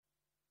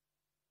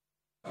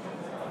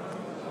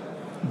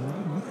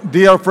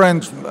Dear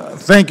friends,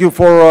 thank you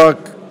for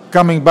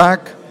coming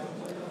back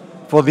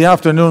for the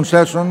afternoon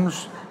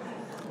sessions.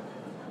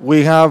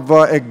 We have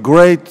a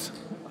great,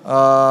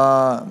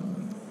 Roberto,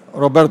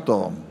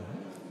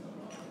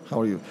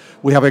 how are you?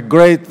 We have a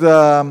great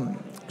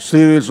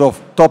series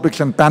of topics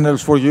and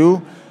panels for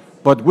you,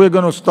 but we're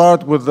going to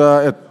start with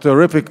a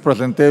terrific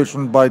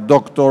presentation by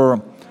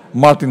Dr.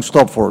 Martin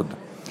Stopford.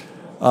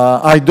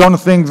 I don't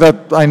think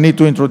that I need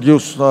to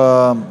introduce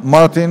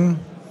Martin.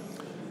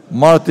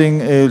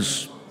 Martin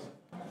is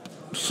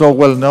so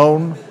well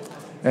known,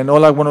 and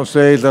all I want to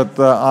say is that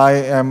I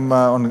am,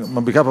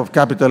 on behalf of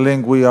Capital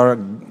Link, we are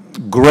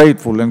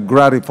grateful and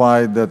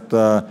gratified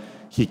that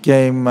he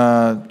came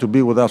to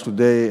be with us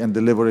today and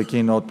deliver a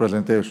keynote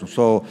presentation.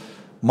 So,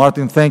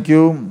 Martin, thank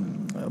you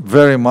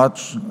very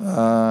much.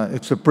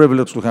 It's a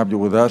privilege to have you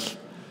with us.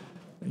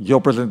 Your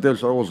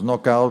presentations are always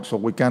knockout, so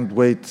we can't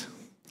wait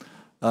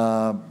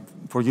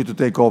for you to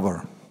take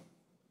over.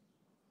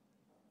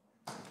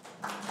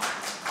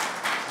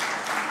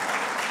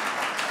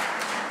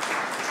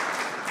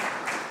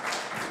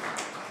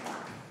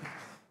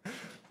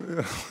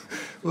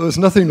 Well, there's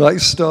nothing like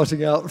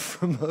starting out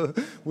from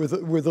with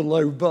a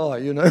low bar,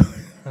 you know.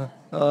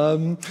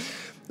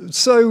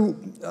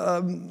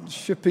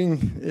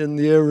 Shipping in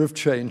the era of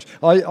change.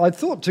 I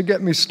thought to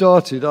get me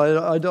started,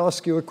 I'd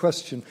ask you a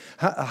question.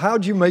 How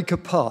do you make a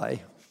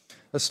pie?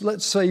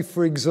 Let's say,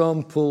 for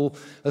example,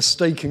 a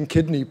steak and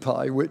kidney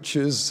pie, which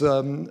is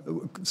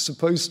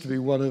supposed to be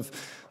one of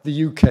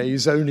the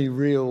UK's only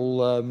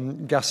real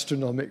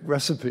gastronomic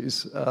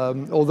recipes,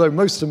 although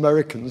most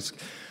Americans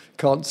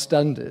can't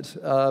stand it.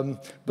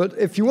 But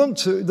if you want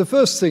to, the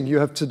first thing you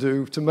have to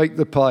do to make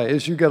the pie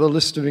is you get a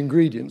list of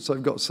ingredients.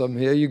 I've got some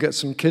here. You get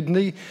some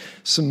kidney,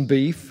 some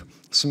beef,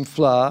 some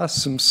flour,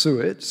 some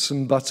suet,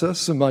 some butter,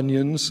 some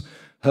onions,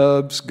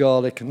 herbs,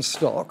 garlic, and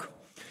stock.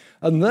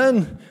 And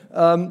then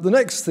the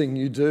next thing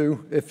you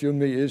do, if you're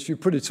me, is you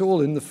put it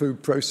all in the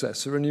food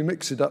processor and you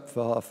mix it up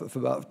for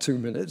about 2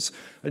 minutes,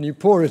 and you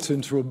pour it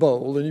into a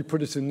bowl and you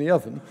put it in the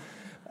oven.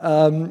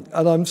 And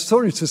I'm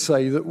sorry to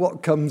say that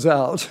what comes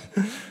out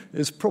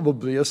is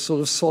probably a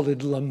sort of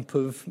solid lump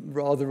of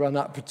rather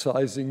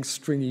unappetizing,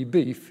 stringy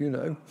beef, you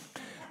know.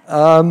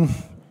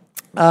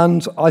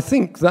 And I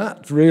think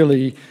that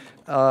really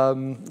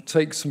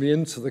takes me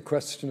into the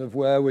question of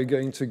where we're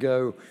going to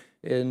go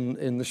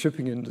in the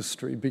shipping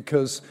industry,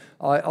 because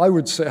I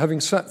would say,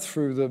 having sat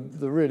through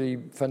the really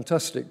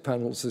fantastic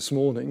panels this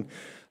morning,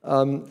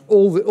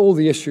 all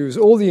the issues,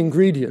 all the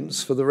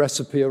ingredients for the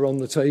recipe are on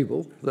the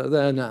table. They're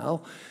there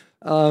now.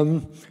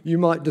 You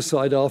might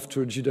decide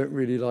afterwards you don't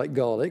really like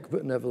garlic,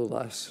 but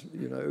nevertheless,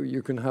 you know,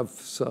 you can have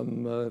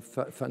some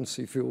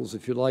fancy fuels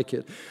if you like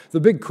it. The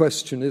big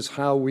question is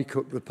how we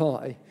cook the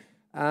pie.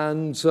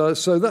 And so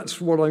that's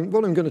what I'm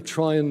going to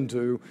try and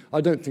do. I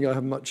don't think I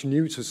have much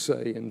new to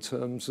say in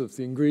terms of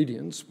the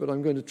ingredients, but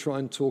I'm going to try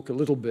and talk a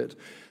little bit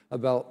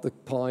about the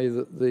pie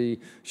that the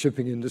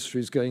shipping industry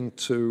is going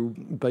to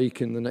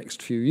bake in the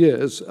next few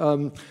years.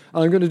 I'm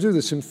going to do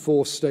this in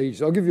 4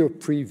 stages. I'll give you a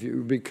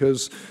preview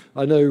because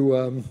I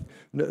know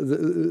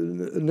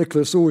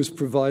Nicholas always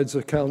provides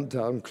a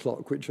countdown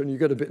clock, which when you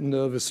get a bit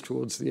nervous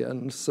towards the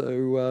end.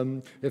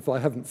 So if I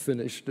haven't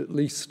finished, at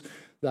least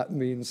that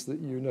means that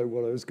you know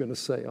what I was going to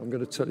say. I'm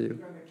going to tell you.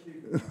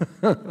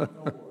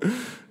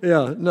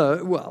 Yeah,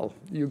 no, well,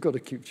 you've got to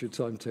keep to your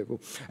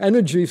timetable.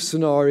 Energy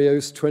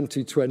scenarios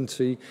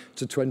 2020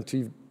 to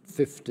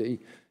 2050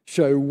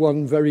 show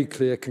one very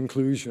clear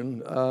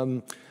conclusion,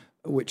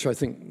 which I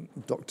think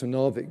Dr.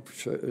 Narvik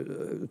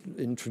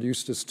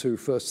introduced us to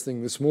first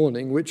thing this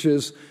morning, which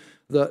is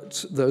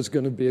that there's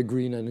going to be a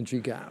green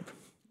energy gap.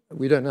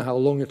 We don't know how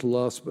long it'll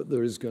last, but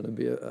there is going to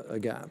be a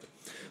gap.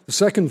 The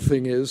second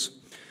thing is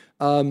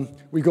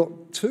we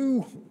got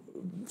 2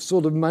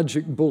 sort of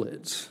magic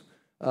bullets,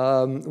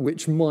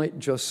 which might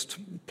just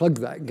plug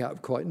that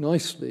gap quite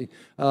nicely.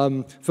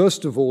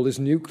 First of all is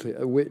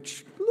nuclear,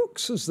 which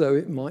looks as though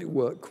it might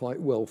work quite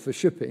well for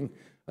shipping.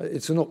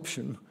 It's an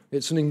option.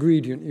 It's an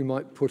ingredient you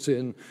might put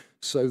in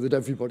so that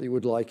everybody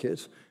would like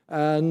it.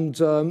 And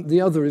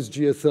the other is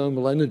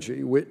geothermal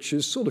energy, which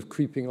is sort of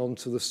creeping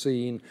onto the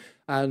scene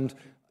and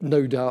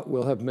no doubt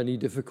will have many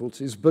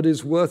difficulties, but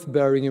is worth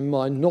bearing in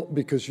mind, not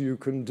because you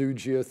can do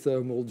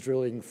geothermal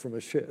drilling from a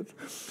ship,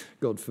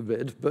 God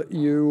forbid, but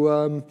you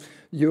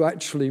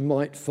actually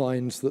might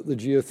find that the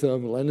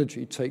geothermal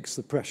energy takes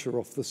the pressure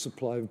off the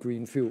supply of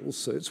green fuels,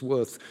 so it's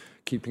worth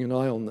keeping an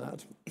eye on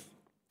that.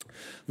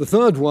 The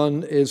third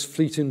one is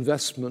fleet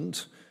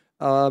investment,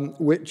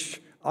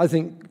 which I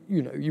think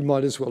you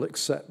might as well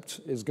accept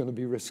is going to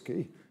be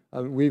risky.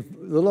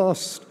 The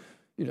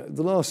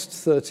last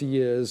 30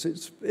 years,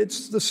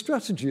 the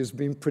strategy has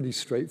been pretty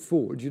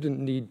straightforward. You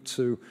didn't need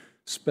to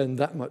spend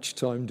that much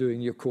time doing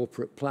your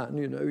corporate plan.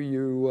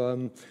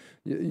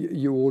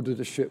 You ordered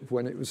a ship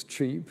when it was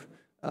cheap.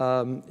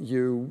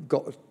 You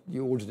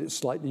ordered it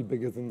slightly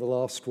bigger than the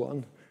last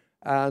one,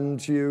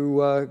 and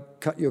you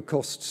cut your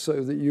costs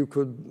so that you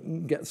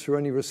could get through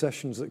any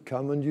recessions that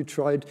come, and you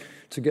tried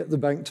to get the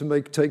bank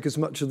to take as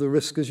much of the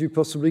risk as you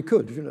possibly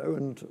could, you know,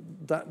 and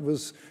that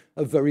was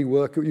a very you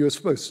were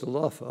supposed to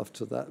laugh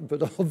after that,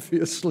 but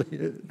obviously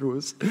it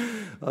was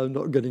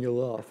not getting a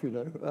laugh, you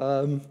know.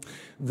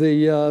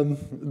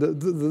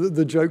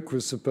 The joke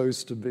was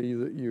supposed to be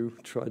that you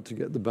tried to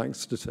get the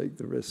banks to take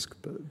the risk,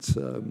 but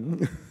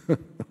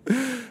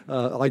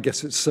I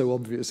guess it's so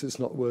obvious it's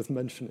not worth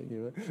mentioning,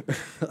 you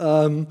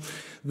know.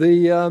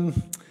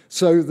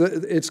 So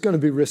it's going to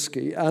be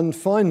risky. And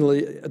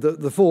finally,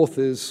 the fourth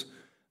is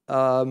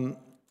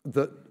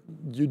that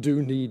you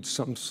do need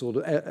some sort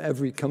of,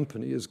 every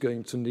company is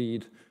going to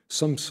need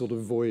some sort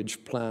of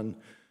voyage plan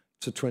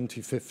to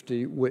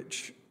 2050,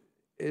 which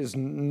is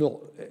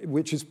more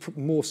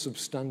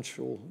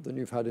substantial than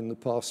you've had in the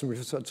past. And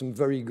we've had some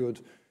very good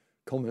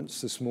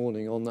comments this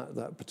morning on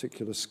that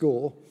particular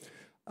score.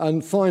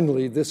 And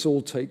finally, this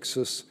all takes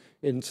us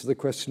into the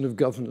question of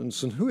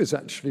governance and who is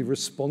actually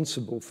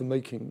responsible for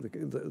making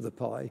the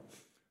pie.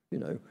 You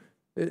know,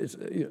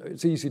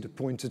 it's easy to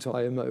point at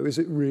IMO. Is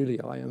it really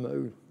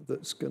IMO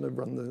that's going to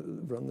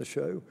run the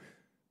show,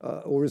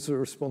 or is there a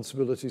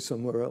responsibility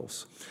somewhere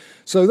else?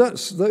 So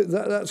that's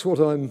what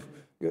I'm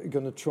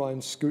going to try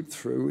and scoot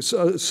through.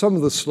 So some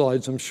of the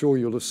slides I'm sure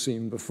you'll have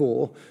seen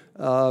before,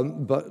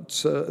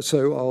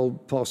 so I'll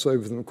pass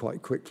over them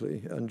quite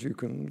quickly, and you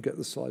can get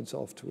the slides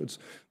afterwards.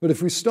 But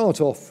if we start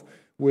off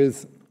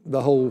with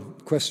the whole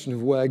question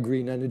of where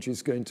green energy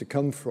is going to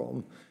come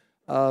from,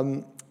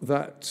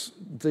 that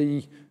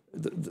the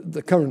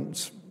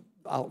current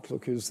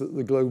outlook is that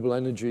the global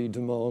energy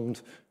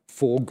demand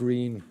for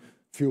green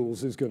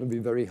fuels is going to be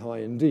very high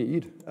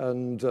indeed.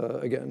 And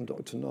again,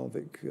 Dr.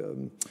 Narvik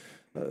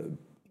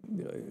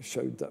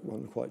showed that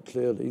one quite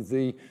clearly.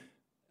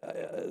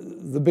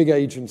 The big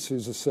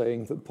agencies are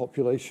saying that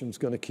population is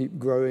going to keep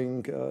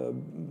growing,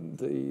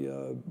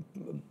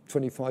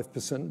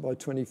 25% by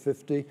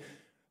 2050.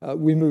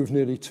 We move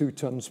nearly 2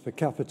 tons per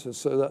capita,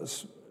 so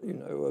that's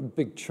a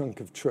big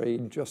chunk of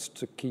trade just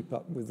to keep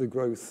up with the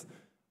growth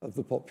of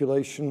the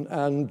population,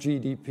 and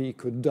GDP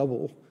could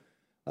double.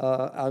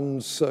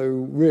 And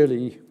so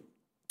really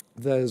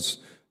there's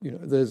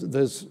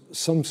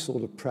some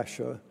sort of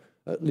pressure,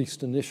 at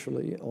least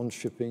initially, on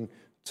shipping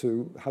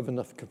to have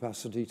enough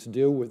capacity to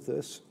deal with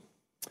this.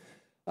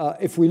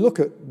 If we look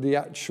at the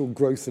actual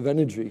growth of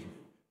energy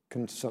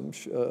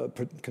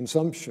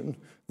consumption,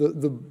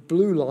 the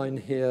blue line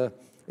here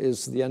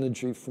is the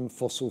energy from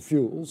fossil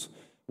fuels,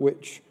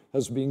 which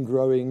has been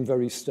growing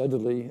very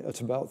steadily at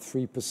about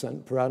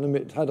 3% per annum.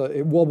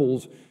 It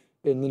wobbled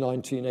in the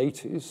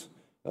 1980s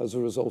as a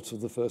result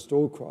of the first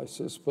oil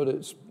crisis, but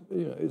it's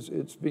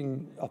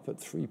been up at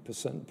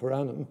 3% per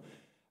annum.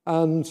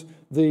 And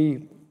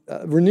the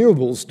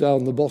renewables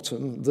down the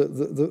bottom,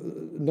 the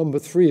number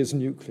 3 is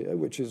nuclear,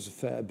 which is a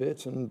fair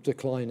bit and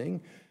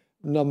declining.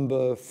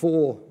 Number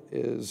 4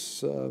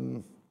 is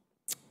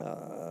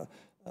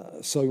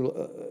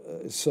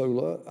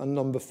solar, and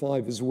number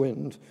 5 is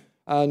wind.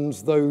 And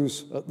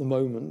those, at the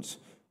moment,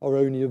 are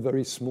only a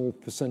very small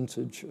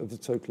percentage of the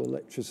total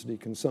electricity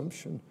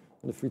consumption.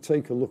 And if we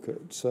take a look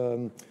at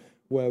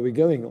where we're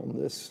going on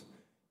this,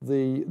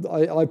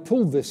 I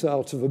pulled this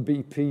out of a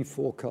BP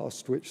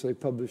forecast, which they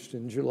published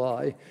in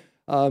July.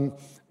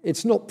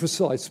 It's not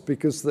precise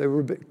because they were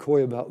a bit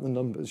coy about the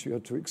numbers. You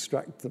had to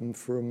extract them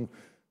from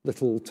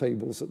little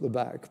tables at the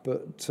back.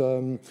 But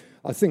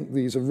I think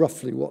these are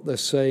roughly what they're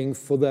saying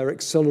for their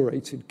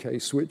accelerated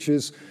case, which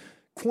is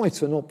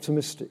quite an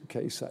optimistic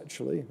case,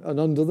 actually. And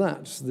under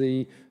that,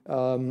 the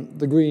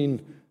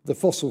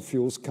fossil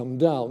fuels come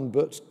down,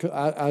 but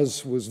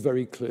as was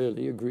very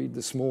clearly agreed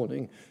this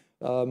morning,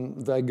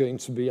 they're going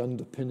to be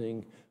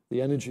underpinning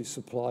the energy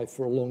supply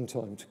for a long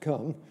time to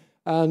come.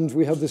 And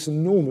we have this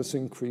enormous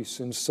increase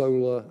in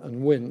solar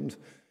and wind.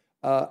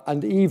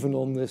 And even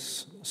on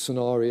this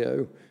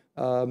scenario,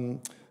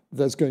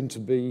 there's going to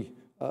be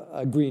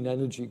a green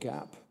energy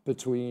gap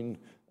between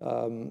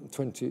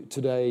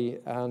today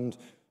and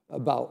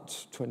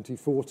about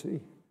 2040.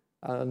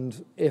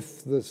 And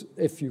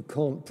if you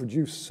can't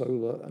produce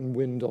solar and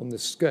wind on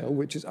this scale,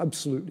 which is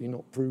absolutely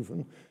not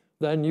proven,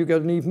 then you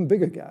get an even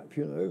bigger gap,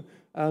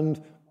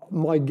 And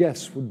my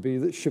guess would be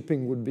that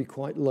shipping would be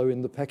quite low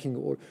in the pecking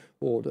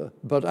order.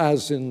 But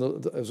as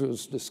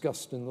was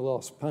discussed in the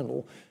last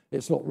panel,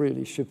 it's not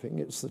really shipping,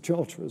 it's the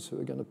charterers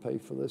who are going to pay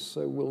for this.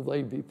 So will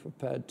they be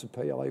prepared to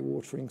pay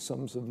eye-watering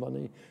sums of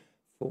money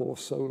for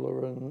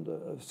solar and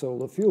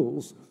solar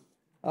fuels?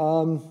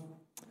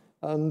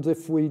 And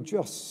if we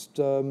just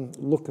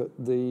look at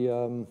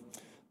the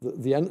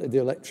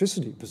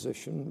electricity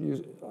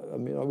position,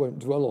 I won't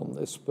dwell on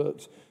this,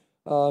 but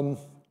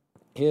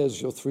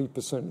here's your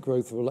 3%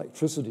 growth of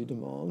electricity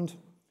demand.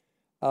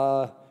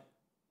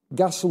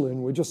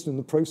 Gasoline, we're just in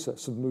the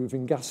process of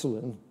moving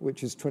gasoline,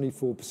 which is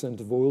 24%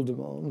 of oil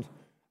demand,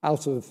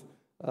 out of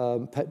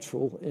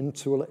petrol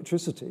into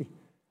electricity.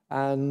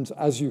 And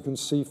as you can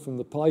see from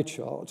the pie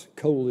chart,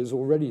 coal is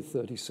already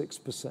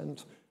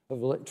 36%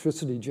 of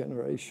electricity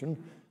generation.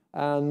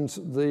 And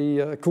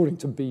according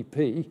to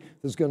BP,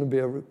 there's going to be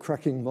a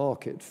cracking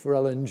market for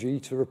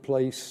LNG to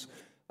replace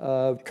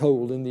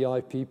coal in the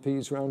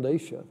IPPs around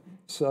Asia.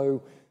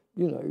 So,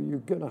 you know, you're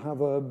going to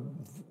have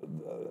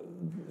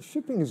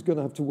shipping is going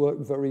to have to work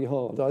very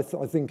hard. I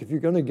think if you're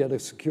going to get a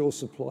secure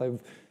supply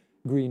of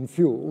green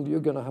fuel, you're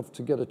going to have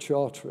to get a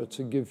charterer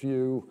to give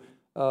you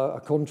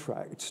a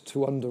contract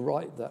to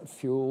underwrite that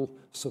fuel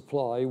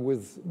supply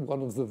with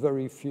one of the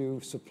very few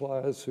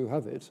suppliers who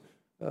have it.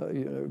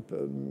 You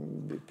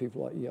know,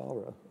 people like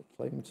Yara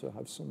claim to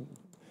have some.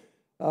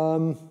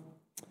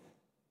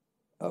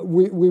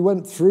 We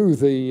went through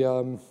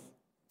the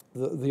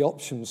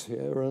options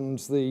here, and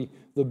the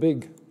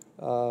big,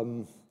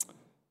 you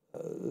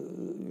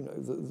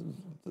know,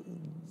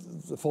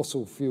 the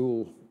fossil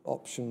fuel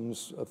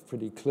options are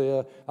pretty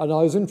clear. And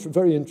I was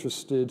very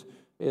interested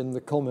in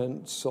the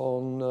comments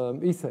on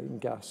ethane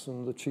gas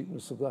and the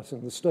cheapness of that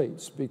in the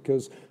States,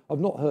 because I've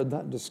not heard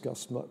that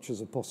discussed much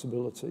as a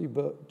possibility,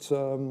 but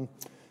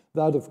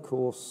that, of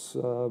course,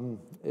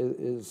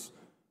 is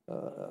a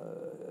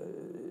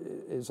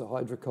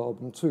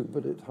hydrocarbon too,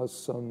 but it has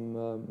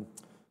some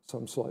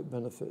slight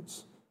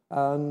benefits.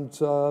 And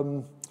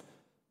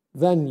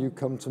then you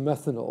come to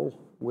methanol,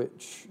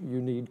 which you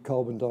need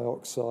carbon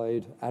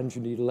dioxide and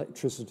you need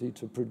electricity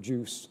to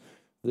produce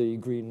the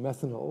green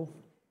methanol,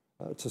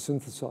 to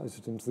synthesize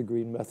it into the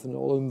green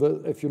methanol. And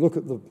if you look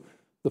at the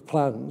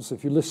plans,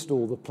 if you list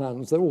all the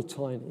plans, they're all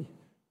tiny.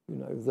 You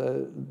know,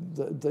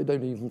 they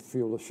don't even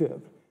fuel a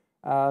ship.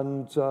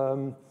 And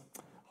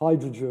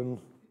hydrogen,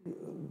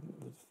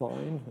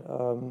 fine.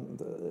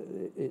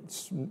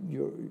 It's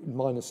you're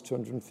minus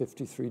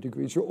 253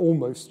 degrees. You're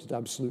almost at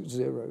absolute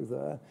zero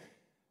there.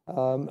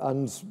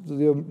 And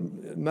the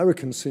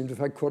Americans seem to have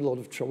had quite a lot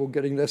of trouble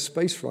getting their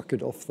space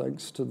rocket off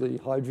thanks to the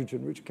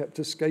hydrogen, which kept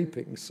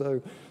escaping.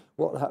 So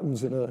what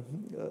happens in a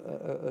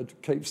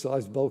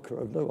Cape-sized bulker,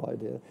 I have no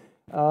idea.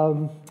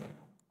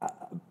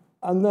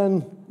 And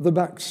then the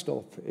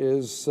backstop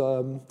is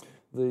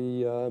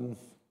the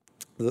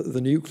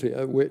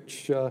nuclear,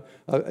 which,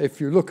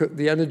 if you look at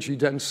the energy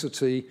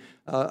density,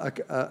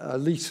 a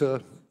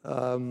litre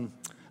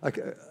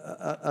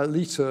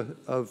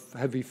of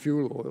heavy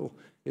fuel oil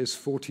is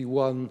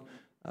 41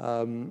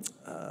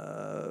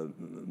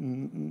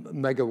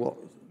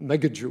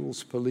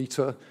 megajoules per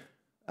litre,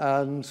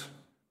 and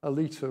a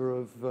litre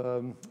of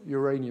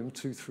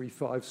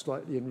uranium-235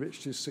 slightly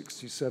enriched is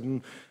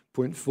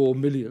 67.4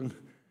 million.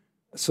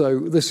 So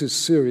this is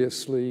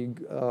seriously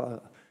a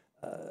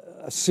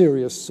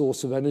serious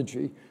source of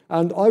energy.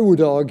 And I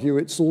would argue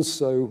it's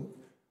also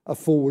a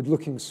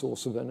forward-looking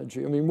source of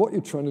energy. I mean, what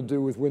you're trying to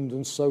do with wind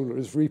and solar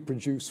is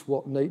reproduce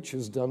what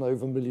nature's done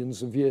over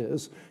millions of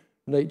years,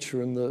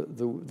 nature and the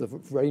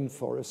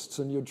rainforests,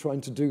 and you're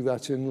trying to do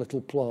that in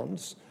little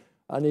plants,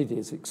 and it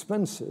is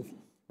expensive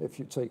if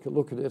you take a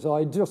look at it.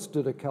 I just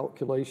did a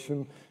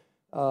calculation,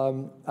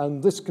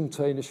 and this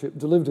container ship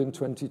delivered in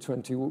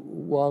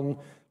 2021,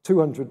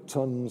 200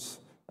 tons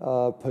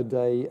per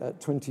day at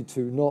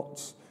 22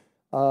 knots.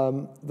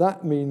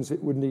 That means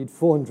it would need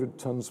 400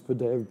 tons per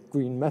day of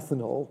green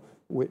methanol,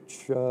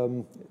 which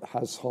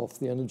has half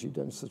the energy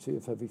density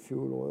of heavy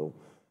fuel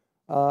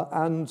oil.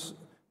 And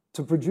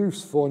to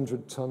produce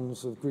 400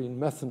 tons of green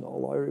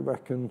methanol, I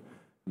reckon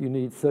you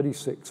need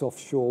 36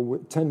 offshore,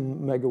 10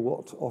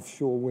 megawatt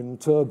offshore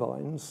wind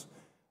turbines,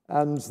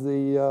 and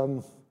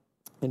the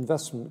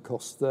investment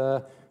cost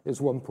there is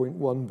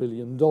 $1.1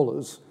 billion,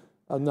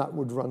 and that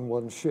would run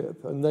one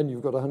ship. And then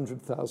you've got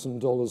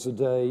 $100,000 a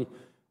day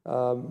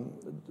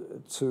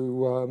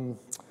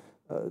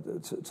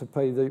to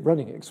pay the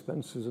running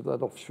expenses of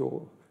that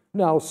offshore.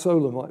 Now,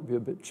 solar might be a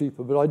bit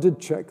cheaper, but I did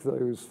check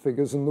those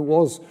figures, and there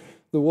was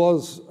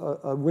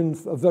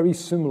a very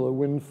similar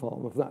wind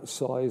farm of that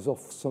size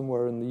off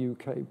somewhere in the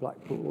UK,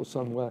 Blackpool or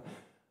somewhere.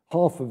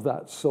 Half of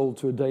that sold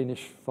to a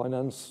Danish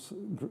finance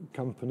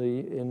company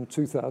in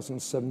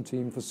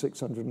 2017 for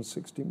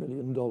 $660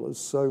 million.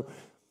 So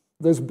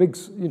there's big,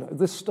 you know,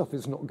 this stuff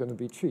is not going to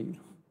be cheap.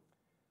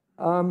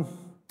 And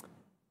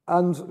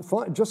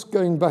just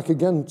going back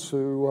again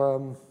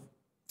to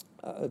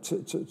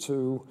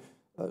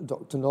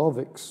Dr.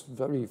 Narvik's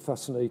very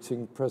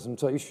fascinating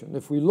presentation,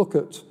 if we look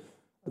at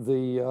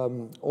the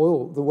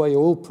way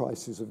oil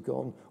prices have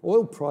gone,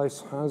 oil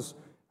price has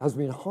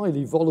been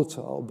highly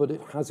volatile, but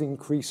it has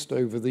increased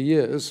over the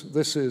years.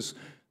 This is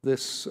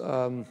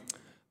the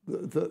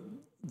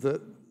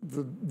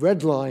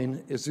red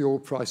line is the oil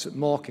price at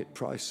market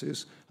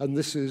prices, and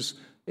this is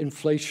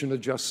inflation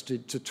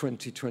adjusted to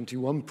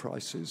 2021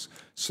 prices.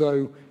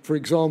 So, for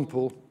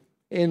example,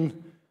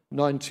 in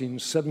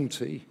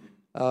 1970,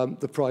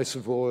 the price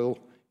of oil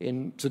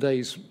in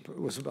today's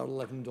was about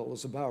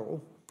 $11 a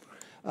barrel.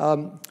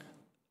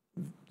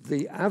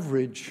 The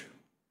average,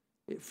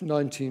 if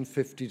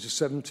 1950 to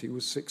 70,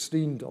 was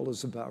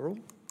 $16 a barrel.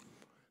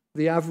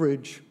 The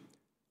average,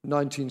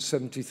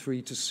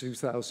 1973 to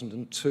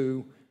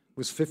 2002,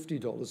 was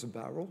 $50 a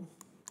barrel.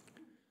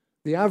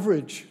 The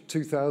average,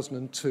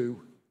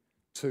 2002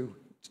 to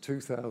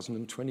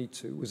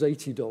 2022 was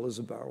 $80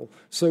 a barrel.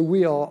 So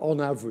we are,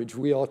 on average,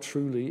 we are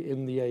truly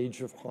in the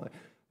age of high.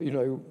 You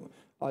know,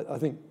 I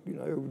think, you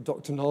know,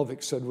 Dr.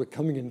 Narvik said we're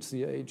coming into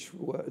the age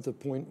where, at the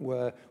point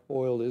where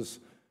oil is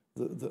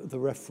the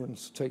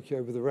reference, taking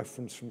over the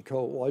reference from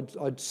coal.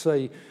 I'd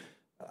say,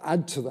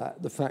 add to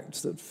that the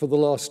fact that for the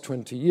last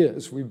 20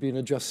 years, we've been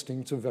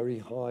adjusting to very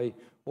high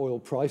oil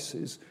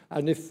prices.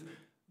 And if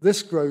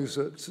this grows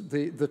at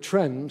the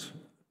trend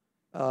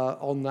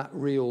on that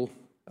real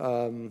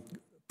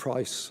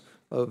price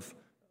of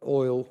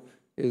oil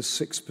is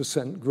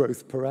 6%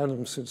 growth per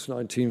annum since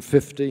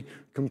 1950,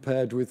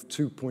 compared with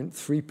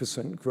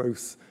 2.3%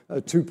 growth,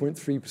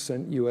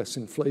 2.3% US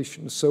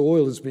inflation. So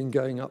oil has been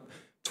going up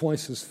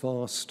twice as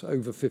fast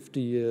over 50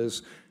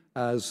 years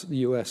as the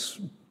US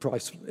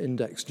price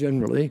index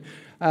generally.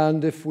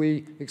 And if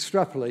we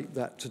extrapolate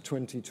that to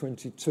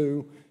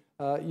 2022,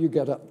 you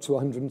get up to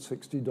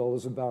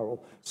 $160 a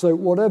barrel. So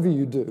whatever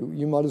you do,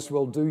 you might as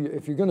well do,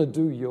 if you're going to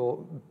do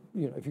your,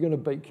 you know, if you're going to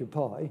bake your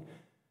pie,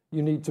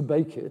 you need to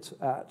bake it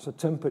at a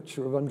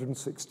temperature of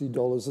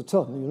 $160 a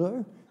ton, you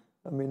know?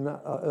 I mean,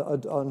 that,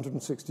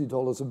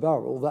 $160 a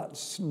barrel,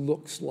 that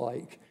looks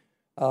like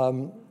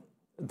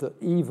that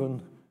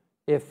even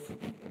if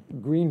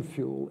green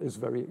fuel is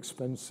very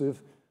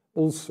expensive,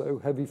 also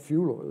heavy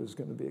fuel oil is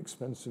going to be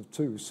expensive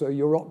too. So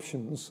your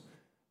options,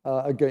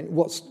 again,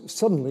 what's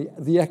suddenly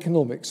the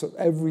economics of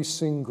every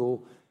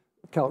single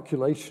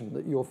calculation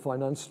that your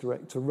finance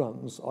director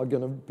runs are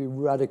going to be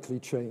radically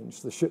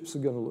changed. The ships are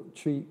going to look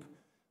cheap.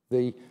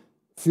 The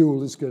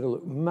fuel is going to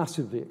look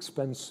massively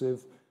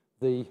expensive.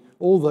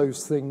 All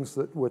those things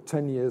that were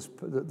 10 years,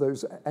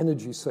 those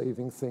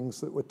energy-saving things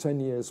that were 10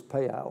 years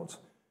payout,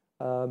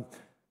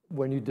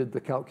 when you did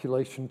the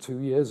calculation 2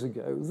 years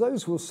ago,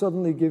 those will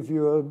suddenly give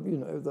you a, you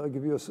know, they'll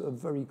give you a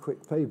very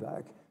quick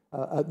payback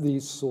at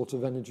these sort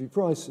of energy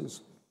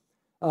prices.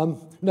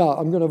 Now,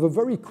 I'm going to have a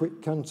very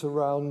quick cant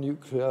around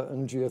nuclear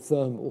and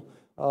geothermal.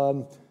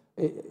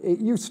 It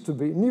used to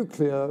be,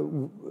 nuclear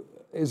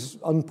is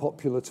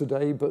unpopular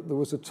today, but there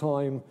was a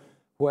time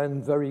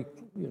when very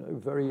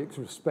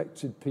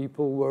respected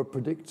people were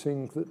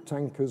predicting that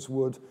tankers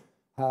would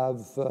have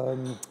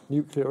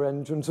nuclear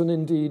engines. And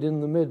indeed, in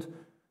the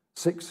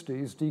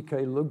mid-60s,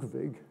 D.K.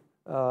 Ludwig,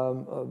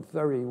 a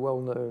very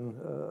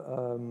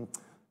well-known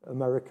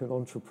American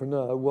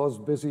entrepreneur, was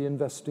busy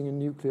investing in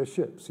nuclear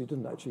ships. He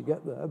didn't actually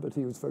get there, but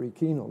he was very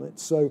keen on it.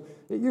 So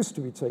it used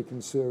to be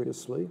taken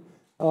seriously.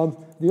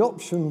 The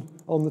option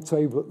on the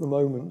table at the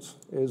moment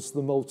is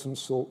the molten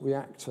salt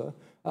reactor.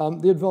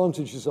 The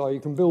advantages are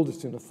you can build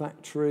it in a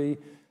factory.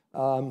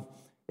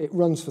 It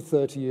runs for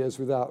 30 years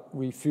without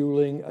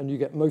refueling, and you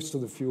get most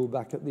of the fuel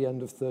back at the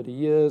end of 30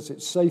 years.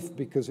 It's safe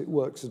because it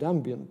works at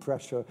ambient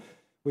pressure,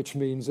 which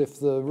means if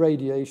the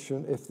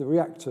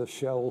reactor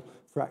shell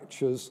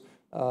fractures,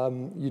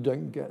 you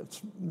don't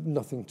get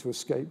nothing to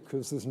escape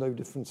because there's no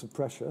difference of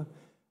pressure.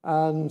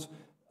 And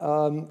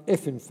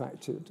if in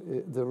fact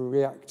the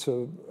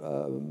reactor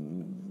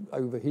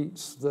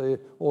overheats, the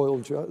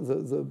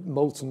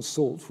molten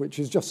salt, which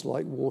is just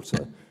like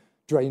water,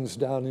 drains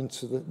down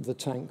into the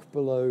tank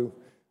below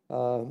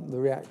the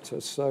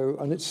reactor. So,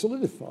 and it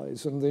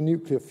solidifies, and the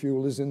nuclear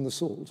fuel is in the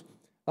salt.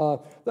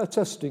 They're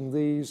testing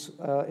these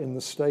in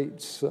the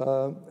States,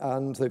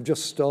 and they've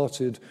just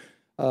started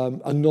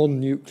a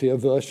non-nuclear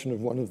version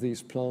of one of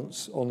these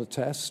plants on a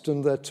test,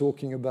 and they're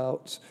talking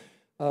about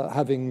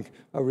having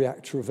a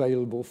reactor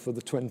available for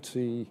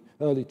the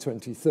early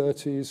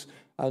 2030s.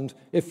 And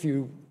if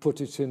you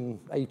put it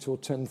in 8,000 or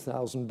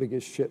 10,000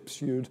 biggest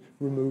ships, you'd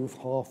remove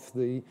half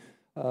the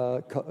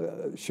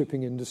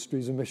shipping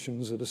industry's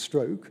emissions at a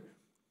stroke.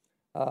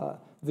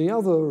 The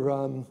other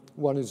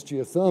one is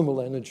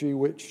geothermal energy,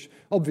 which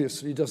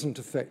obviously doesn't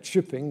affect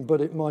shipping,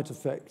 but it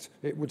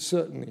would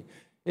certainly,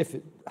 if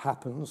it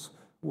happens,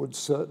 would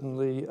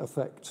certainly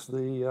affect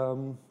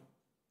the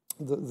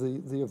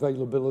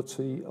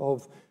availability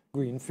of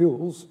green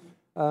fuels.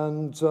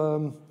 And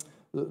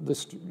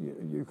this,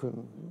 you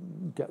can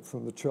get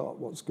from the chart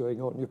what's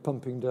going on. You're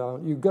pumping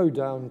down, you go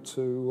down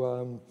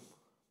to,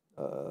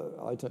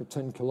 I don't know,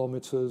 10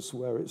 kilometers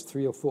where it's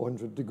 300 or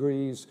 400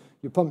 degrees.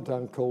 You pump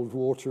down cold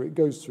water, it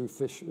goes through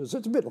fissures.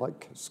 It's a bit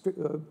like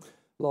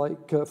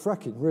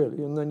fracking,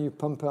 really, and then you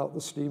pump out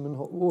the steam and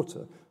hot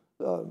water.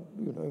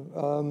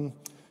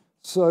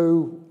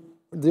 So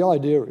the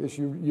idea is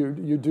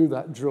you do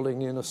that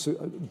drilling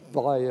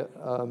by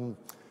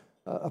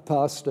a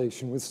power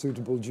station with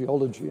suitable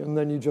geology, and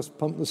then you just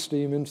pump the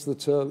steam into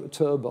the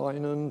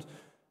turbine and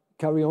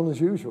carry on as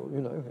usual.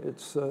 You know,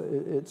 it's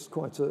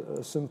quite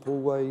a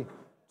simple way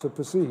to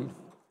proceed.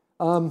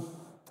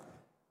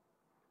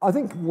 I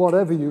think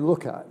whatever you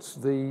look at,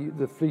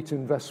 the fleet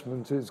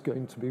investment is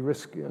going to be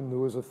risky, and there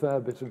was a fair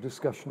bit of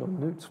discussion on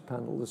Knut's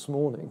panel this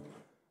morning.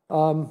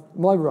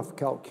 My rough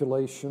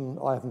calculation,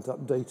 I haven't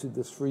updated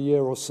this for a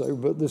year or so,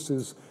 but this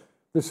is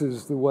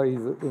the way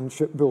that in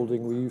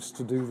shipbuilding we used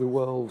to do the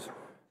world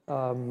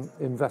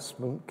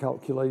investment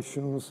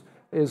calculations,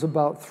 is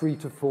about $3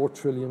 to $4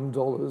 trillion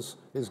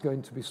is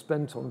going to be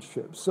spent on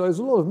ships. So there's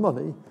a lot of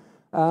money,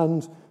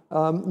 and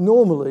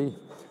Normally,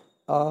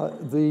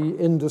 the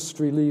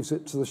industry leaves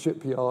it to the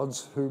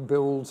shipyards who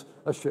build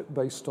a ship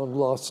based on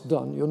last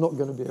done. You're not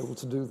going to be able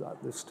to do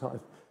that this time.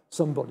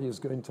 Somebody is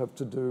going to have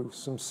to do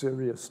some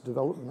serious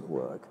development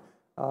work.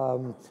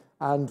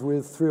 And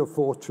with $3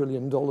 or $4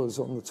 trillion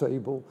on the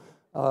table,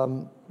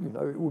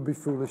 it would be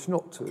foolish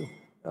not to.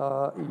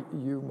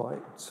 You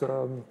might,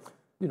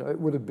 it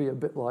would be a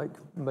bit like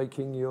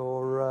making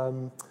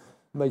your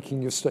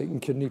steak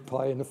and kidney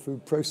pie in a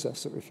food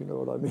processor, if you know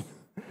what I mean.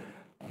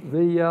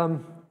 The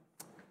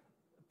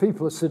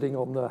people are sitting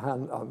on their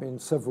hand. I mean,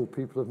 several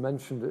people have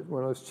mentioned it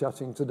when I was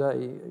chatting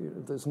today.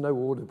 There's no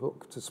order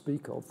book to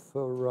speak of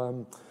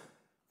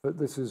but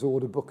this is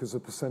order book as a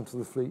percent of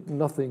the fleet.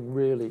 Nothing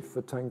really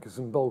for tankers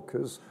and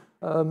bulkers.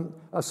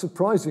 A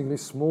surprisingly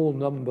small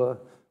number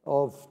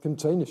of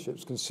container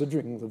ships,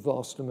 considering the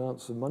vast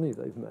amounts of money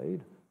they've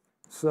made.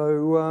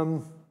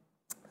 So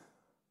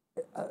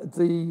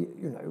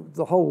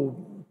the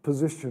whole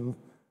position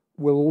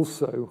will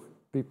also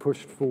be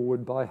pushed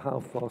forward by how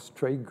fast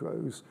trade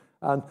grows.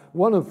 And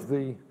one of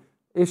the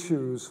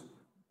issues,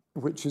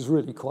 which is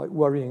really quite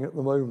worrying at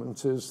the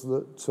moment, is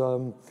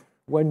that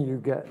when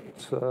you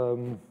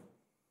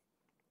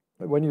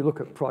look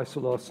at price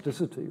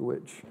elasticity,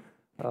 which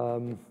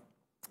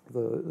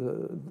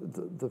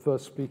the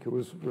first speaker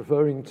was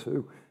referring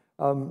to,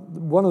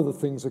 one of the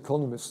things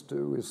economists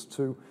do is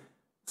to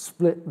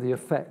split the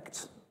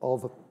effect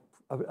of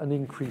an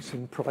increase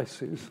in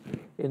prices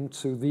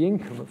into the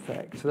income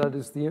effect. That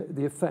is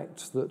the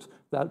effect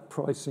that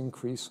price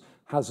increase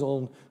has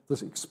on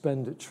the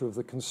expenditure of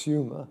the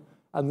consumer,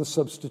 and the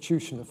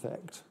substitution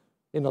effect.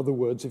 In other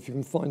words, if you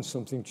can find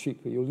something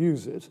cheaper, you'll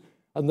use it.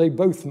 And they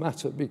both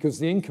matter, because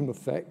the income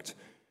effect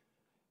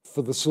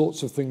for the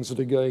sorts of things that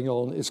are going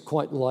on is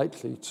quite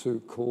likely to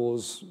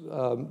cause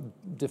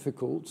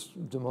difficult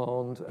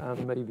demand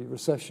and maybe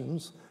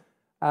recessions.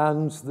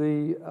 And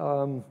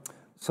the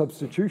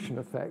substitution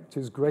effect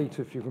is great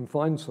if you can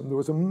find some. There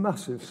was a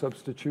massive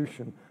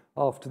substitution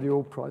after the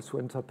oil price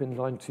went up in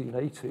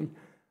 1980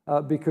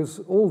 because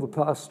all the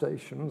power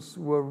stations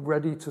were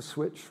ready to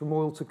switch from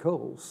oil to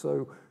coal.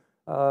 So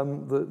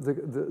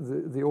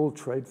the oil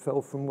trade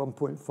fell from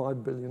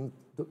 1.5 billion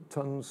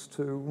tons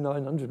to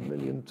 900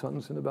 million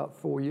tons in about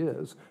 4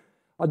 years.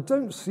 I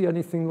don't see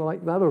anything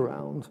like that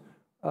around,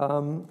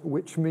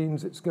 which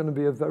means it's going to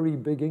be a very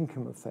big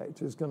income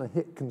effect. It's going to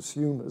hit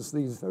consumers,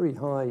 these very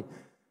high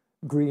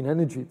green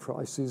energy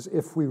prices,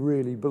 if we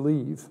really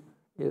believe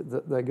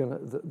that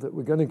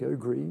we're going to go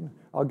green,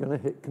 are going to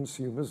hit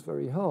consumers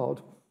very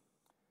hard.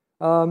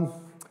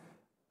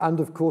 And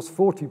of course,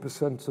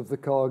 40% of the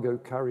cargo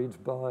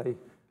carried by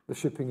the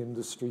shipping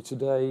industry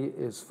today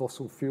is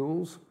fossil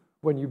fuels.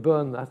 When you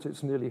burn that,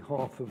 it's nearly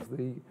half of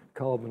the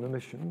carbon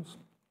emissions.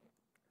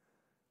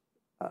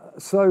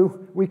 So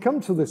we come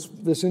to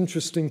this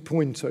interesting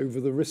point over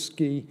the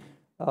risky,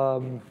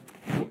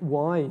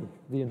 why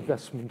the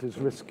investment is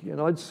risky. And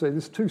I'd say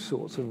there's two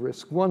sorts of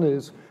risk. One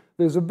is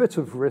there's a bit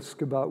of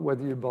risk about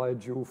whether you buy a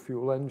dual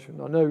fuel engine.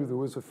 I know there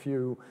was a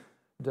few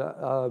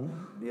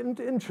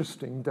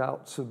interesting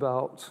doubts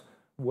about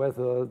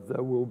whether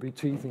there will be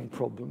teething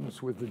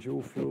problems with the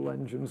dual fuel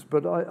engines.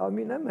 But I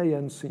mean,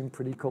 MAN seemed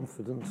pretty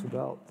confident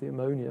about the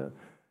ammonia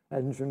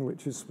engine,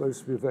 which is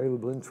supposed to be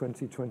available in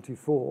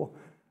 2024.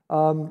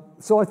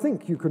 So I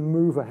think you can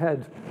move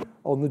ahead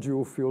on the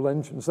dual fuel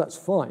engines. That's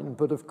fine,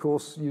 but of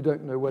course you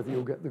don't know whether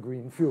you'll get the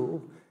green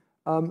fuel.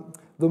 The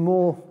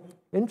more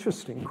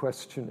interesting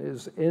question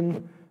is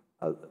in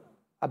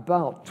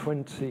about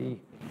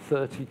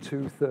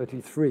 2032,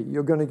 33,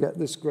 you're going to get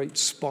this great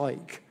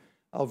spike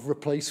of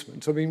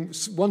replacement. I mean,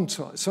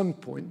 at some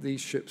point,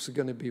 these ships are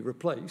going to be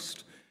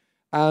replaced.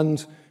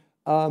 And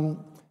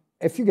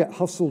if you get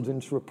hustled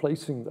into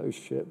replacing those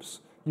ships,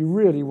 you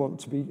really want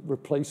to be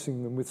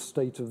replacing them with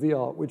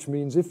state-of-the-art, which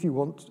means if you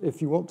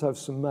want to have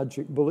some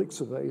magic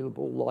bullets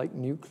available, like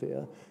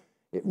nuclear,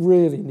 it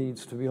really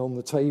needs to be on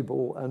the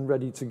table and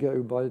ready to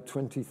go by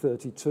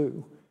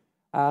 2032,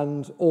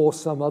 or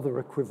some other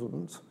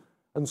equivalent.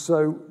 And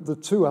so the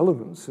two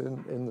elements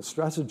in the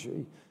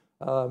strategy,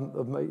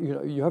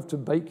 you have to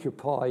bake your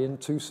pie in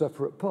two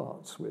separate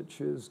parts,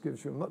 which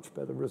gives you a much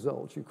better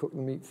result. You cook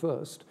the meat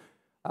first.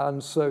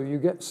 And so you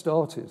get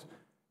started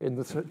in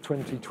the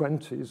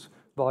 2020s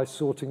by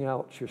sorting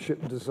out your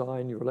ship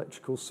design, your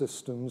electrical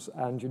systems,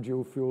 and your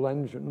dual fuel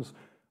engines.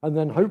 And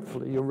then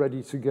hopefully you're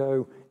ready to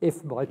go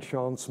if by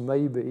chance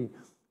maybe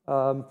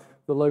the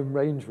Lone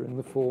Ranger in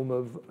the form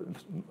of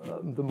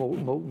the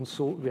molten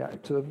salt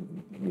reactor,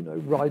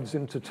 rides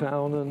into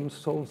town and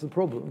solves the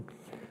problem.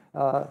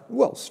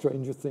 Well,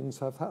 stranger things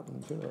have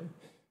happened,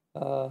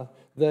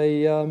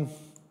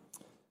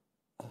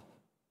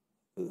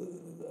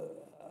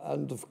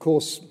 and of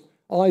course,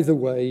 either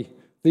way,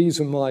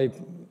 these are my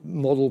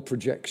model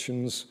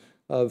projections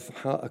of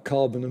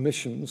carbon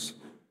emissions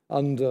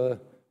under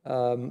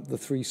the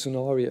three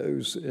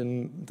scenarios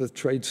in the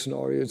trade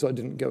scenarios. I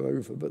didn't go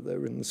over, but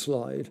they're in the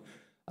slide.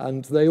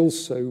 And they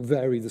also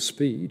vary the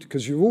speed,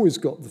 because you've always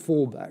got the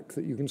fallback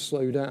that you can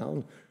slow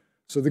down.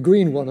 So the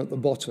green one at the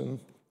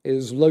bottom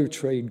is low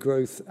trade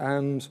growth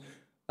and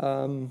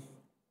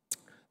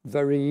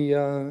very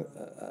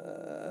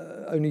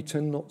only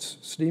 10 knots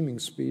steaming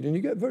speed, and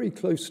you get very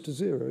close to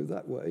zero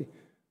that way.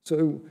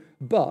 So,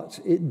 but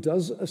it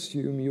does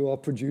assume you are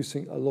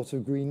producing a lot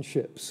of green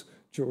ships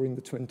during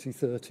the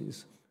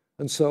 2030s.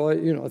 And so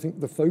I think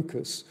the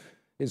focus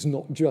is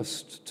not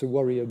just to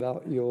worry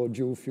about your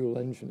dual fuel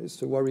engine, it's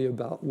to worry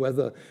about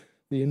whether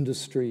the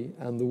industry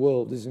and the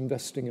world is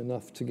investing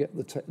enough to get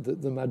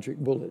the magic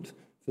bullet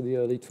for the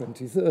early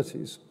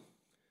 2030s.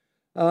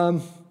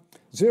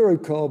 Zero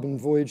carbon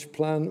voyage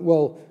plan,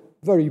 well,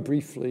 very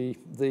briefly,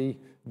 the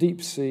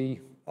deep sea,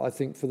 I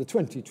think for the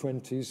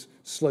 2020s,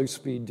 slow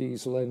speed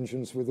diesel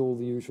engines with all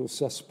the usual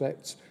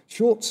suspects.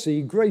 Short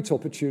sea, great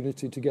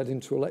opportunity to get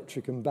into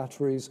electric and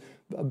batteries.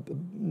 A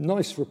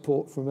nice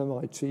report from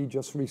MIT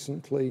just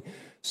recently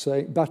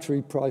saying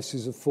battery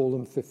prices have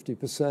fallen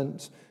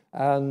 50%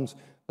 and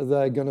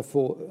they're going to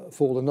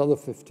fall another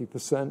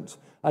 50%.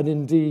 And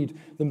indeed,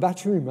 the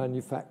battery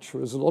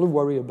manufacturers, a lot of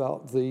worry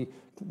about the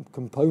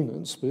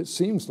components, but it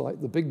seems like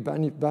the big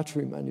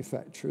battery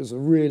manufacturers are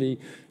really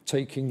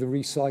taking the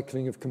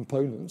recycling of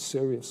components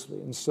seriously.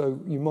 And so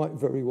you might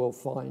very well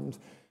find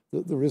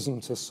that there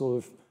isn't a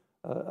sort of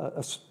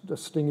a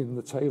sting in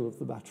the tail of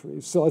the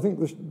batteries. So I think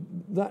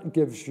that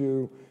gives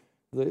you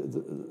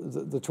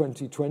the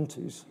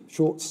 2020s.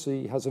 Short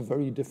sea has a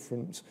very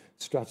different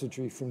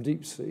strategy from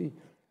deep sea.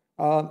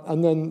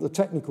 And then the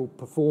technical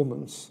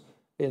performance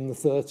in the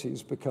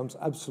 30s becomes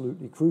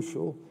absolutely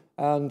crucial,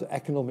 and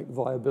economic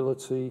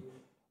viability.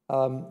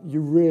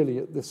 You really,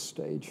 at this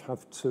stage,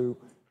 have to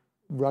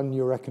run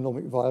your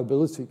economic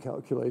viability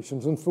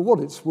calculations. And for what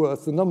it's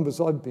worth, the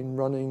numbers I've been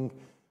running,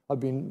 I've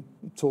been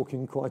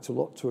talking quite a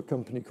lot to a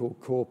company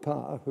called Core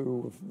Power,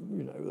 who,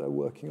 they're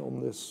working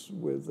on this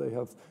they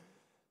have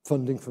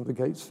funding from the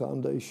Gates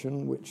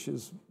Foundation, which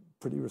is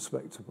pretty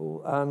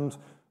respectable. And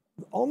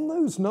on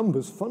those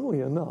numbers, funnily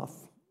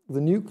enough,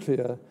 the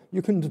nuclear,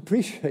 you can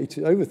depreciate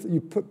it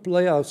you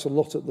lay out a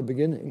lot at the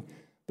beginning,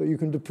 but you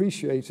can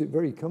depreciate it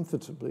very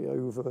comfortably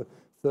over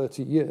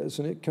 30 years,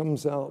 and it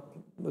comes out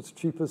as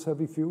cheap as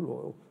heavy fuel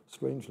oil,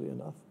 strangely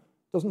enough.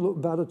 Doesn't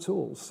look bad at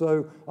all.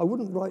 So I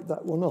wouldn't write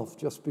that one off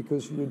just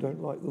because you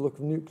don't like the look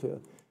of nuclear.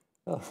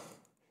 I'm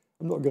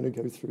not going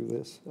to go through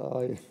this.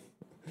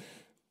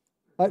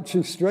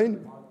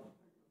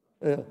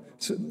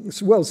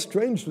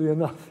 Strangely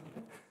enough,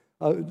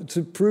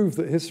 to prove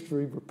that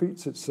history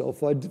repeats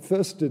itself, I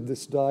first did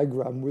this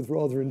diagram with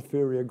rather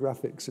inferior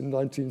graphics in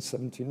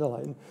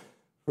 1979.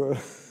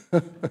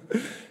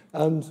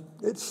 And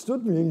it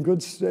stood me in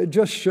good stead. It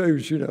just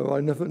shows,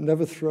 I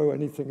never throw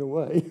anything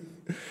away.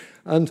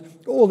 And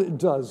all it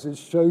does is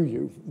show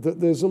you that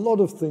there's a lot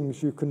of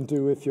things you can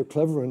do if you're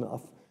clever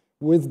enough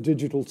with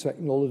digital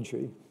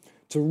technology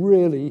to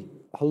really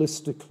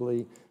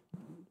holistically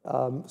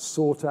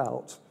sort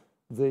out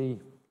the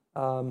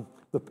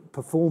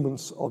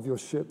performance of your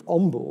ship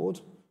on board,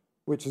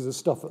 which is the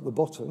stuff at the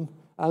bottom,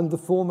 and the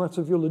format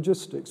of your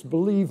logistics.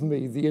 Believe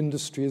me, the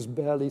industry is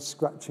barely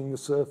scratching the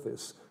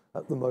surface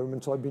at the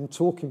moment. I've been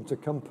talking to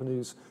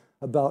companies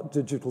about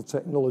digital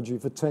technology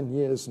for 10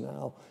 years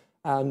now,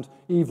 and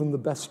even the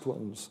best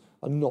ones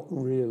are not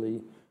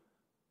really,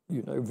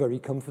 very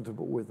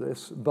comfortable with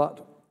this.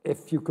 But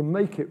if you can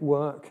make it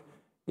work,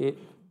 it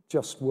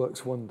just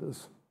works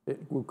wonders.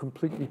 It will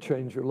completely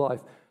change your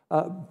life.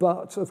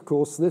 But, of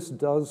course, this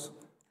does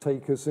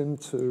take us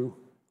into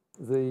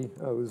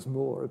there's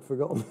more, I'd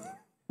forgotten.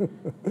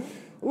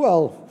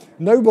 Well,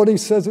 nobody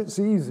says it's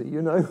easy,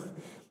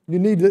 You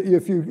need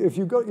if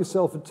you got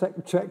yourself a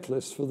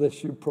checklist for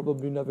this, you'd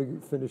probably never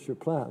finish your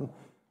plan.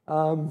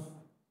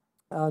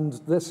 And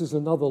this is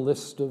another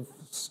list of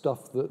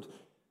stuff that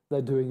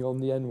they're doing on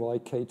the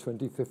NYK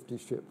 2050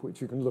 ship,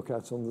 which you can look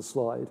at on the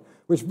slide.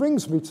 Which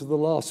brings me to the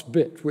last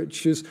bit,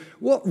 which is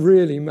what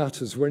really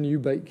matters when you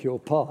bake your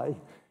pie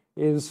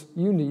is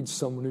you need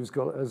someone who's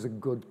a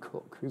good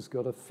cook, who's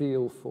got a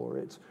feel for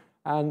it.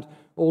 And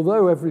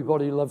although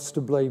everybody loves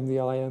to blame the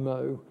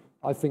IMO,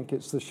 I think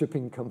it's the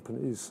shipping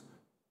companies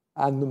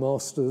and the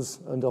masters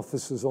and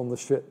officers on the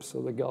ships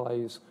are the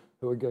guys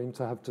who are going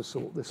to have to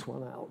sort this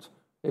one out.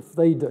 If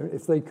they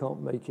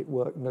can't make it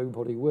work,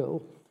 nobody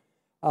will.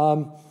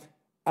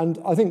 And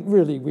I think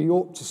really we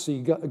ought to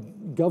see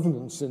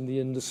governance in the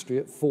industry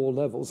at 4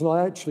 levels. And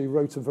I actually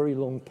wrote a very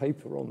long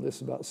paper on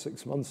this about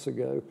 6 months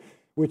ago,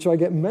 which I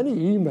get many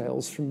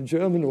emails from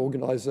German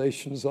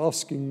organizations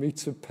asking me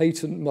to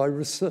patent my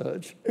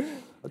research.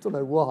 I don't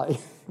know why,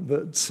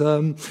 but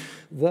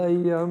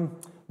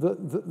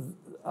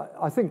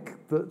I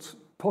think that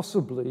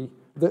possibly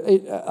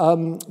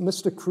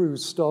Mr.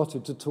 Cruz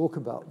started to talk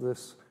about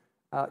this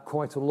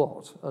quite a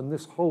lot, and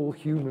this whole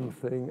human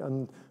thing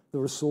and the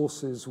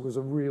resources was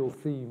a real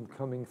theme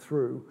coming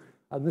through,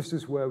 and this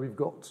is where we've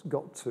got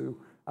to,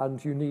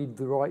 and you need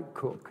the right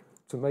cook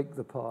to make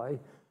the pie.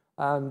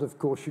 And, of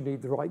course, you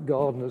need the right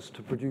gardeners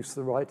to produce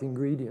the right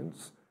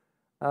ingredients.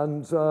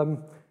 And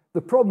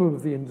the problem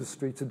of the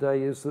industry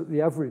today is that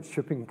the average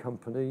shipping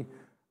company,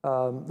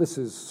 this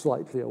is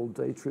slightly old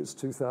data, it's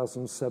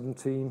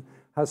 2017,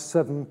 has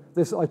 7.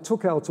 I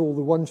took out all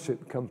the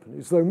one-ship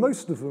companies, though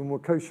most of them were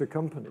kosher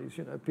companies,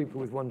 you know,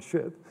 people with one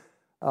ship.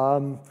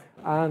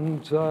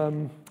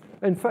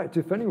 In fact,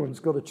 if anyone's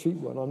got a cheap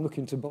one, I'm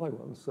looking to buy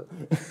one, so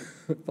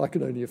if I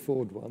can only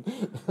afford one.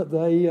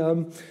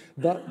 The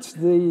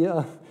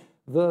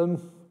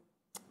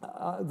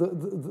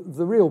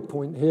real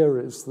point here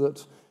is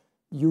that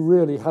you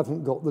really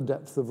haven't got the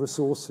depth of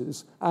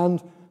resources,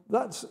 and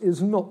that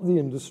is not the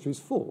industry's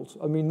fault.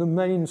 I mean, the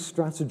main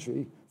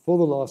strategy for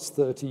the last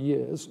 30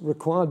 years,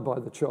 required by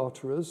the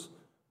charterers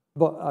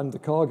and the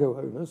cargo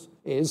owners,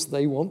 is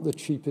they want the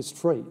cheapest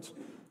freight.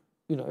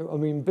 You know, I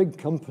mean, big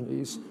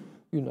companies,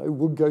 you know,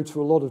 would go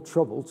to a lot of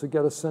trouble to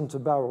get a cent a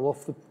barrel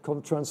off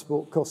the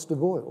transport cost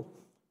of oil.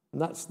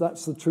 And that's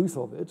the truth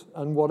of it.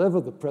 And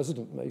whatever the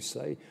president may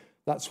say,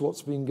 that's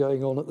what's been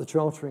going on at the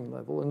chartering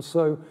level. And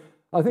so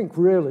I think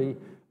really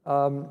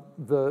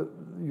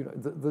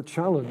the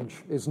challenge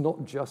is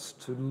not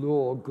just to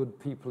lure good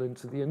people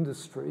into the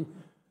industry,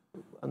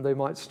 and they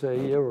might stay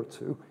a year or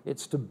two.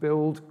 It's to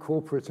build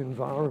corporate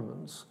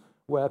environments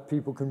where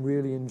people can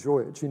really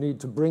enjoy it. You need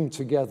to bring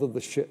together the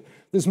ship.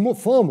 There's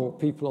far more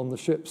people on the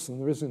ships than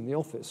there is in the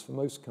office for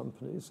most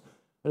companies.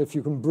 And if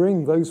you can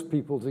bring those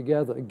people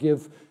together,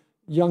 give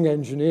young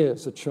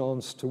engineers a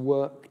chance to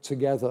work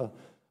together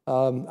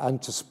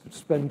and to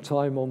spend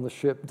time on the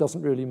ship,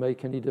 doesn't really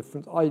make any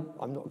difference.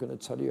 I'm not going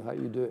to tell you how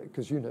you do it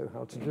because you know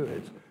how to do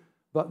it.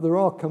 But there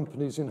are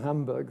companies in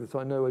Hamburg that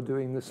I know are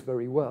doing this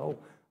very well.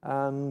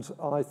 And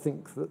I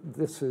think that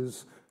this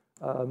is,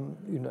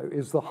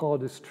 is the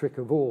hardest trick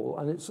of all.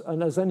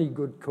 And as any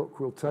good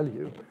cook will tell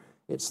you,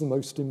 it's the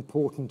most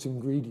important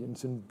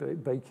ingredient in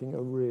baking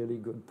a really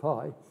good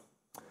pie.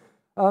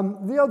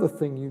 The other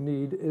thing you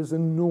need is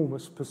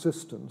enormous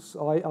persistence.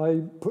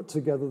 I put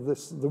together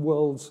the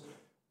world's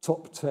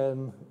top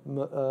 10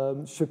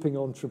 shipping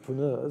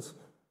entrepreneurs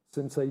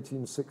since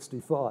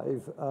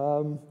 1865.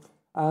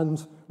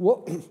 And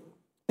what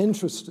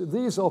interesting,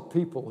 these are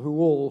people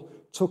who all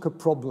took a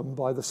problem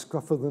by the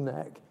scruff of the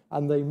neck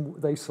and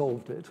they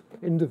solved it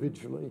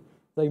individually.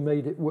 They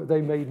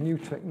made new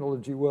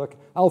technology work.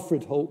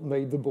 Alfred Holt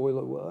made the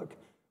boiler work.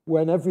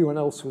 When everyone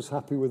else was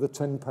happy with a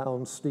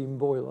 10-pound steam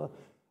boiler,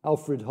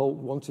 Alfred Holt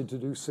wanted to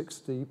do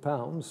 60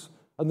 pounds,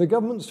 and the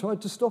government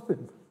tried to stop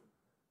him.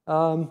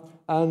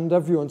 And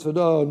everyone said,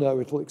 oh, no,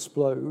 it'll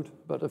explode.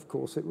 But, of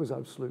course, it was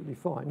absolutely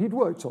fine. He'd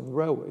worked on the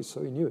railways,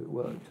 so he knew it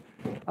worked.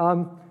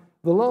 The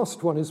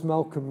last one is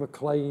Malcolm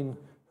McLean,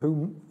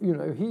 who, you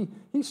know, he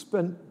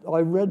spent, I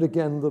read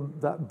again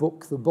that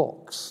book, The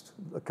Box,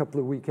 a couple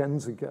of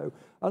weekends ago.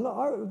 And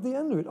at the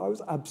end of it, I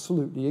was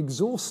absolutely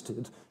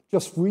exhausted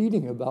just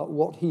reading about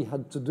what he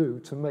had to do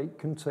to make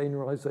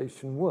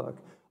containerization work.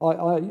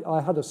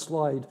 I had a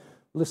slide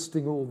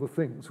listing all the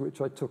things,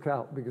 which I took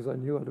out because I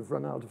knew I'd have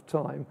run out of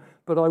time.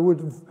 But I would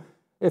have,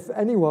 if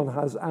anyone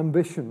has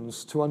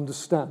ambitions to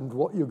understand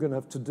what you're going to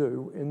have to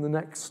do in the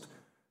next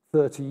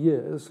 30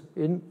 years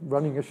in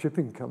running a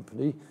shipping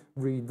company,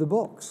 read The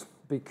Box,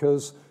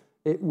 because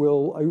it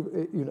will,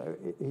 you know,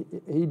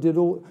 he did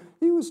all,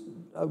 he was,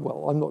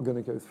 well, I'm not going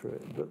to go through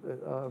it, but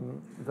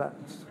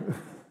that's,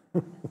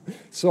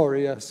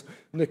 sorry, yes,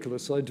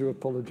 Nicholas, I do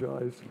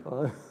apologize.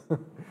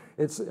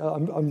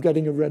 I'm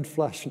getting a red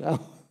flash now.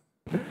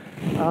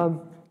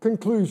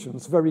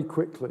 Conclusions, very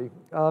quickly.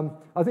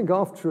 I think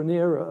after an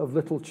era of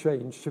little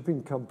change,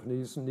 shipping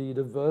companies need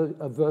a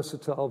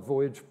versatile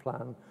voyage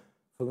plan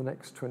for the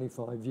next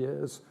 25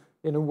 years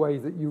in a way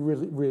that you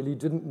really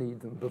didn't need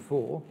them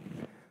before.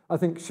 I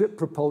think ship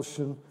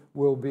propulsion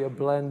will be a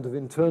blend of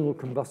internal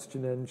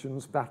combustion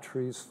engines,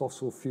 batteries,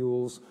 fossil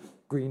fuels,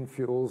 green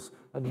fuels,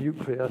 and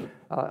nuclear.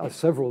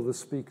 Several of the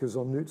speakers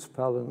on Knut's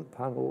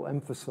panel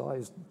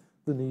emphasized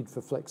the need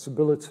for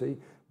flexibility,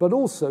 but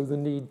also the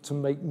need to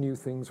make new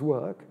things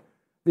work.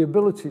 The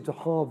ability to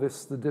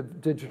harvest the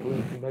digital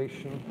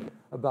information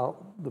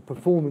about the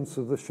performance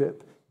of the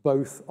ship,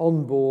 both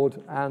on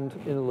board and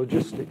in a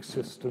logistics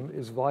system,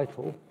 is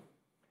vital.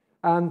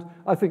 And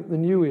I think the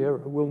new era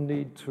will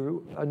need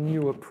a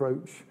new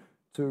approach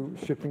to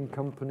shipping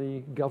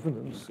company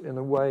governance in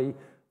a way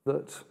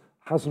that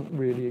hasn't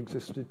really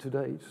existed to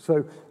date.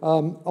 So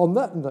on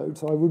that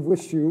note, I would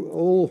wish you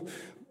all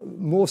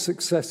more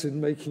success in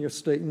making a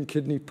steak and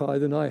kidney pie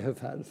than I have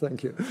had.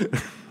 Thank you.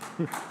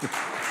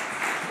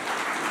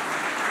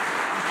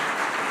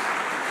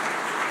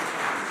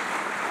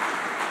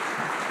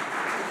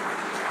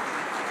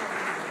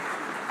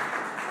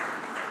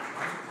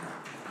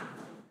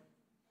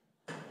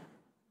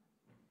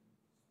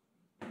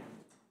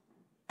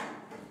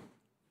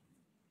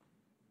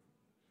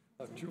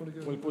 Do you want to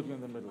go? We'll put you in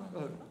the middle.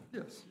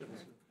 Yes, yes.